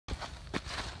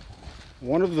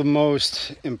One of the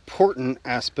most important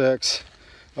aspects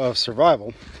of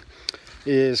survival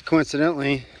is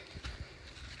coincidentally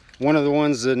one of the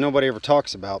ones that nobody ever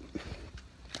talks about,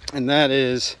 and that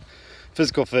is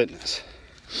physical fitness.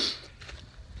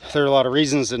 There are a lot of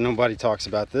reasons that nobody talks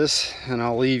about this, and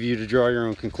I'll leave you to draw your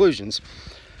own conclusions.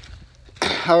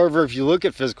 However, if you look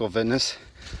at physical fitness,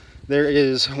 there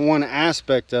is one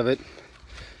aspect of it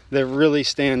that really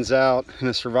stands out in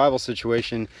a survival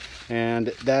situation, and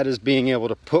that is being able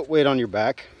to put weight on your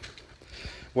back,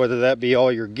 whether that be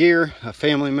all your gear, a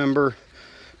family member,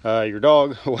 your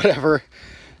dog, whatever,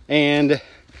 and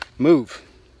move.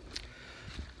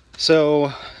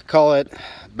 So call it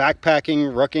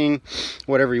backpacking, rucking,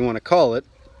 whatever you want to call it.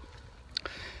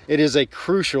 It is a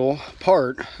crucial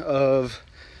part of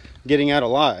getting out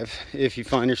alive if you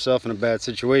find yourself in a bad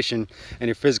situation and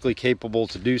you're physically capable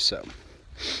to do so.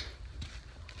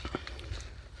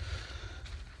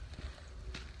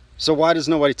 So why does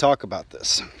nobody talk about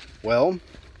this? Well,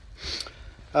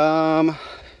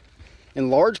 in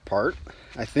large part,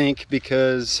 I think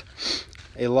because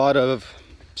a lot of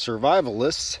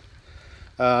survivalists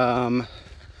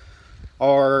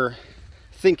are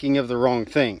thinking of the wrong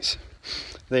things.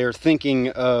 They are thinking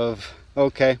of,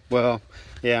 okay, well,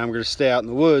 yeah, I'm going to stay out in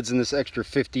the woods, and this extra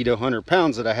 50 to 100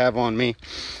 pounds that I have on me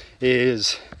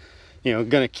is, going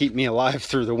to keep me alive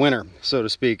through the winter, so to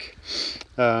speak.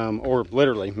 Or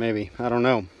literally, maybe, I don't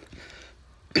know.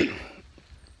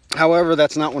 However,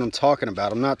 that's not what I'm talking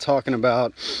about. I'm not talking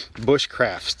about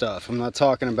bushcraft stuff. I'm not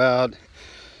talking about,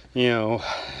 going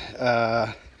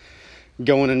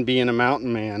and being a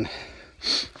mountain man.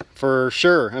 For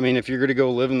sure, I mean, if you're going to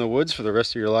go live in the woods for the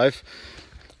rest of your life,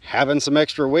 having some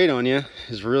extra weight on you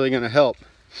is really going to help.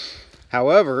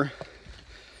 However,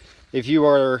 if you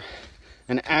are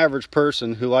an average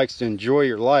person who likes to enjoy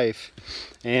your life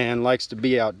and likes to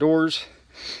be outdoors,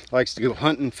 likes to go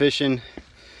hunting, fishing,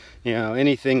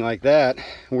 anything like that,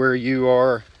 where you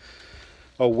are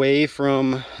away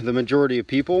from the majority of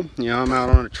people. I'm out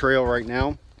on a trail right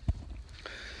now,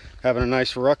 having a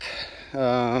nice ruck,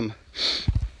 and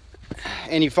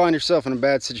you find yourself in a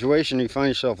bad situation, you find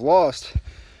yourself lost,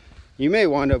 you may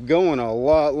wind up going a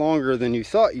lot longer than you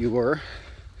thought you were,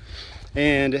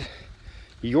 and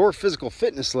your physical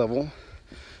fitness level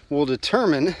will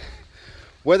determine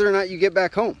whether or not you get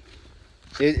back home.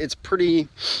 It's pretty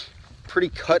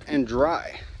cut and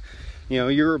dry.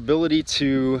 Your ability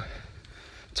to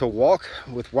walk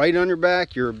with weight on your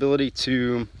back, your ability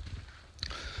to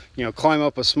climb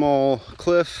up a small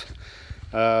cliff,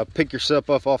 pick yourself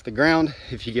up off the ground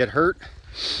if you get hurt,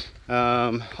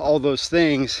 all those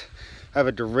things have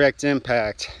a direct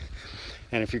impact.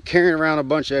 And if you're carrying around a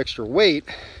bunch of extra weight,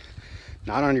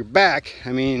 not on your back,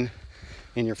 I mean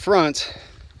in your front,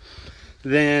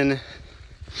 then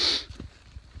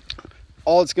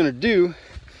all it's going to do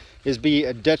is be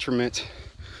a detriment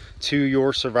to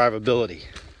your survivability.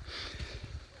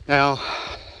 Now,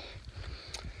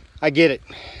 I get it.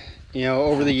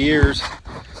 Over the years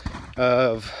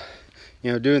of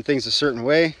doing things a certain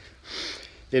way,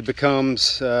 it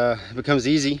becomes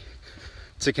easy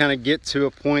to kind of get to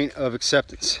a point of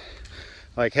acceptance.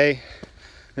 Like, hey,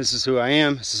 this is who I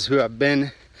am, this is who I've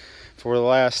been for the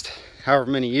last however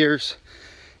many years,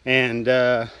 and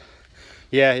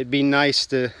yeah, it'd be nice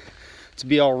to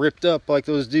be all ripped up like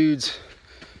those dudes,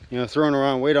 throwing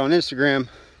around weight on Instagram,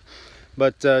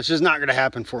 but it's just not gonna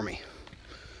happen for me.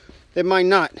 It might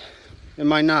not,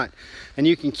 and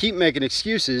you can keep making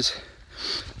excuses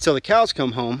until the cows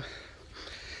come home,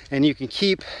 and you can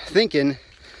keep thinking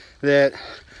that,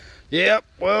 yep,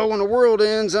 well, when the world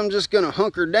ends, I'm just gonna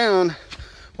hunker down.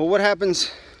 Well, what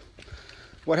happens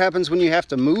when you have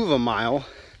to move a mile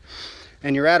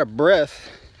and you're out of breath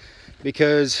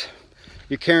because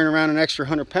you're carrying around an extra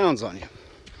 100 pounds on you?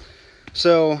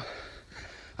 So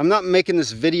I'm not making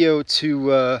this video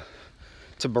to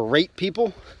berate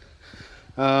people.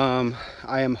 I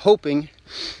am hoping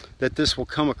that this will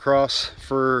come across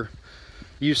for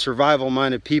you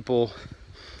survival-minded people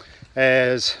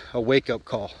as a wake-up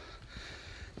call.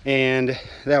 And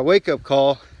that wake-up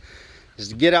call is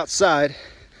to get outside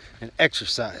and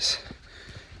exercise.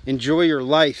 Enjoy your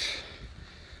life.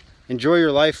 Enjoy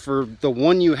your life for the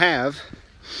one you have,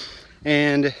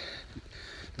 and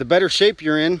the better shape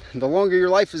you're in, the longer your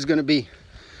life is going to be.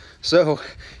 So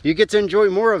you get to enjoy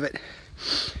more of it.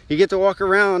 You get to walk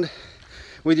around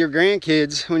with your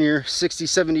grandkids when you're 60,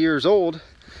 70 years old,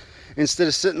 instead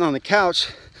of sitting on the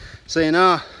couch saying,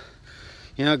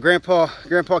 grandpa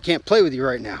can't play with you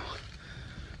right now.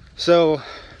 So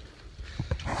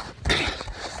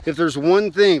if there's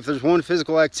one thing, if there's one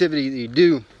physical activity that you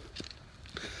do,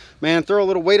 man, throw a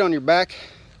little weight on your back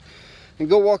and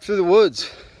go walk through the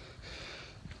woods.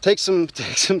 Take some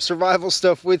survival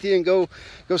stuff with you and go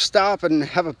stop and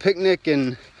have a picnic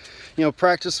and, you know,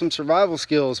 practice some survival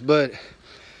skills. But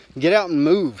get out and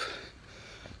move,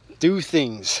 do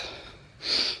things.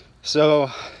 So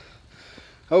I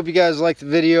hope you guys liked the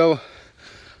video.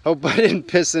 Hope I didn't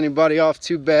piss anybody off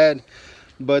too bad,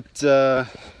 but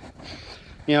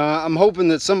you know, I'm hoping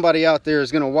that somebody out there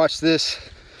is going to watch this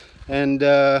and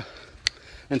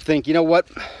think, you know what,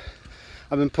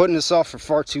 I've been putting this off for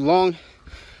far too long,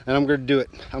 and I'm going to do it.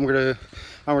 I'm going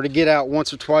to get out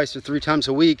once or twice or 3 times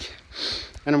a week,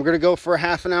 and I'm going to go for a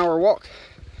half an hour walk.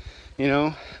 You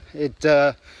know, it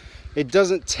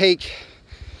doesn't take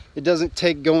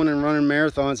going and running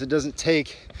marathons. It doesn't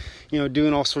take, you know,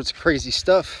 doing all sorts of crazy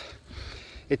stuff.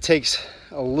 It takes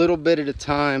a little bit at a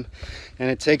time,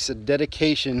 and it takes a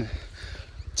dedication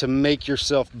to make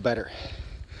yourself better.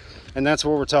 And that's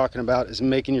what we're talking about, is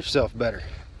making yourself better.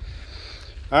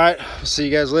 All right, I'll see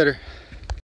you guys later.